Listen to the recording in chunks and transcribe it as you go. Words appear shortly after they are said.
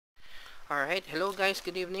Alright, hello guys,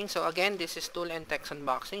 good evening. So again, this is Tool and Text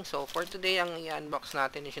Unboxing. So for today, ang i-unbox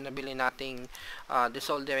natin is yung nabili nating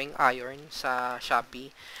desoldering iron sa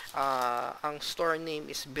Shopee. Ang store name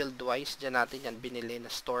is Buildwise. Diyan natin yan binili na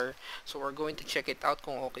store. So we're going to check it out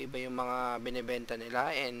kung okay ba yung mga binibenta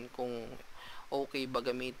nila and kung okay ba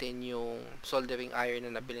gamitin yung soldering iron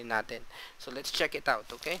na nabili natin. So let's check it out,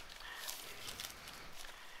 okay?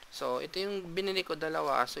 So ito yung binili ko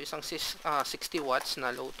dalawa. So isang 60 watts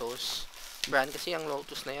na Lotus brand kasi ang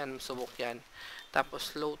Lotus na yan, subok yan.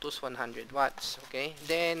 Tapos Lotus 100 watts, okay?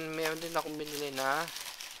 Then meron din akong binili na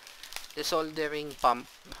desoldering pump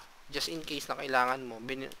just in case na kailangan mo.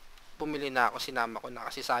 Pumili na ako, sinama ko na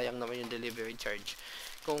kasi sayang naman yung delivery charge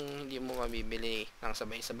kung hindi mo mabibili ng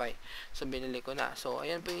sabay-sabay. So binili ko na. So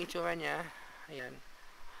ayan po yung itsura niya. Ayan.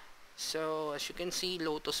 So as you can see,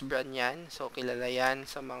 Lotus brand yan. So kilala yan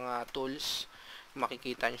sa mga tools.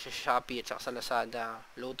 Makikita nyo sa Shopee at sa Lazada.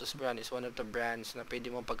 Lotus brand is one of the brands na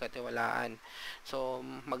pwede mong pagkatiwalaan. So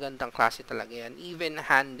magandang klase talaga yan. Even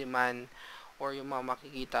handyman or yung mga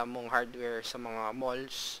makikita mong hardware sa mga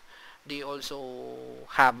malls, they also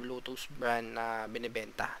have Lotus brand na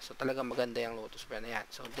binibenta. So talagang maganda yung Lotus brand na yan.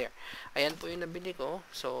 So there. Ayan po yung nabili ko.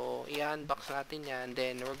 So i-unbox natin yan.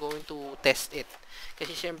 Then we're going to test it.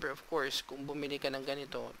 Kasi syempre of course, kung bumili ka ng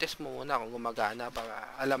ganito, test mo muna kung gumagana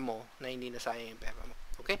para alam mo na hindi nasayang yung pera mo.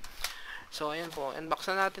 Okay? So ayan po. Unbox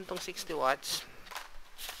na natin tong 60 watts.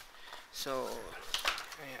 So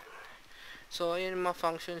ayan. So ayan yung mga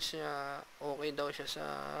functions niya. Okay daw siya sa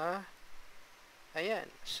ayan.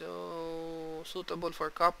 So, suitable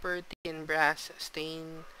for copper, tin, brass,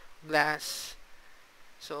 stain, glass.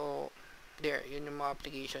 So, there. Yun yung mga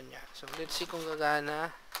application niya. So, let's see kung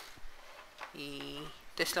gagana.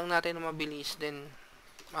 I-test lang natin na mabilis. Then,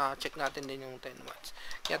 check natin din yung 10 watts.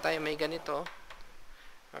 Kaya tayo may ganito.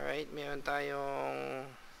 Alright. Meron tayong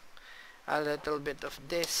a little bit of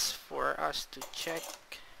this for us to check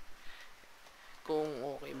kung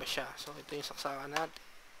okay ba siya. So, ito yung saksakan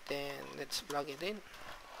natin. Then let's plug it in.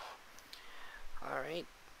 Alright.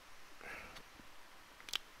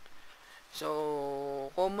 So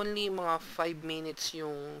commonly mga 5 minutes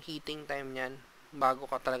yung heating time niyan bago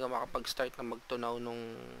ka talaga makapag-start na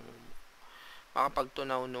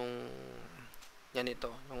makapagtunaw nung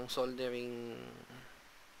ganito, nung soldering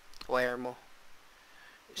wire mo.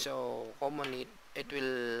 So commonly it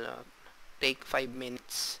will take 5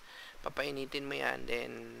 minutes. Papainitin mo yan,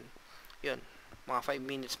 then yun, mga 5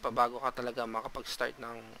 minutes pa bago ka talaga makapag-start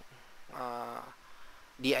ng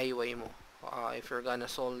DIY mo. If you're gonna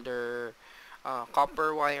solder copper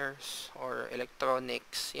wires or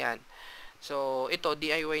electronics, yan. So, ito,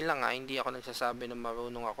 DIY lang hindi ako nagsasabi na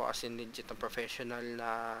marunong ako as in legit na professional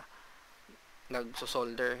na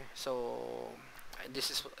nagso-solder. So, this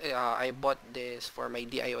is, I bought this for my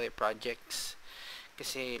DIY projects.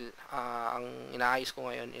 Kasi, ang inaayos ko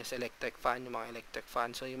ngayon is electric fan, yung mga electric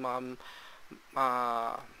fan. So, yung mga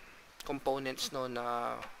components no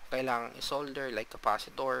na kailangang i-solder like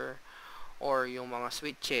capacitor or yung mga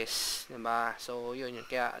switches, diba? So yun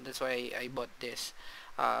kaya that's why I bought this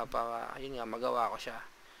para yun nga magawa ko siya.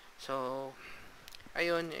 So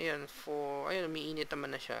ayun umiinit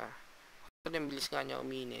naman na siya. So bilis nga niya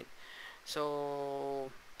uminit.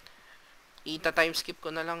 So time skip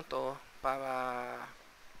ko na lang to para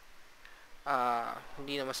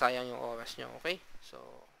hindi na masayang yung oras niyo, okay?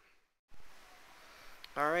 So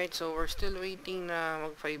alright, so we're still waiting na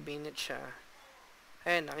mag 5 minutes siya.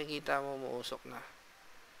 Ayan, nakikita mo muusok na.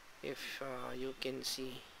 If you can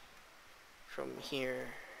see from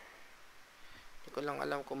here. Hindi ko lang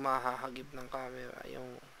alam kung mahahagip ng camera.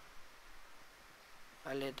 Yung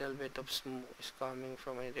a little bit of smoke is coming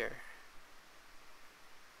from there.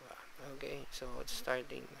 Okay, so it's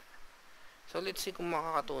starting. So let's see kung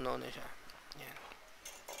makakatunaw na siya. Ayan.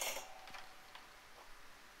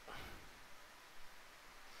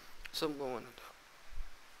 Zoom ko muna to.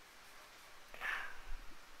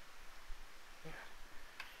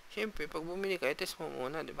 Siyempre, pag bumili ka, test mo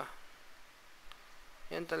muna, di ba?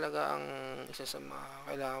 Yan talaga ang isa sa mga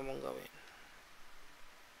kailangan mong gawin.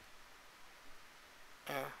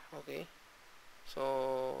 Okay. So,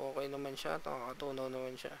 okay naman siya. Nakakatunaw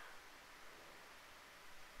naman siya.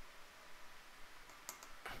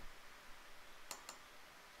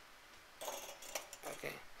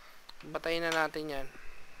 Okay. Batayin na natin yan.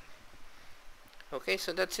 Okay,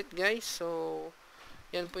 so that's it guys. So,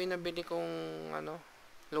 yan po yung nabili kong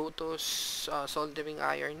Lotus soldering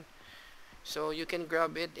iron. So, you can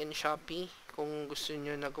grab it in Shopee kung gusto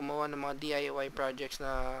niyo na gumawa ng mga DIY projects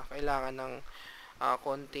na kailangan ng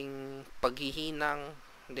konting paghihinang.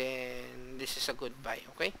 Then, this is a good buy,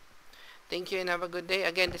 okay? Thank you and have a good day.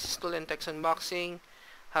 Again, this is Tool and Text Unboxing.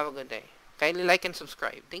 Have a good day. Kindly like and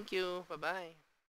subscribe. Thank you. Bye-bye.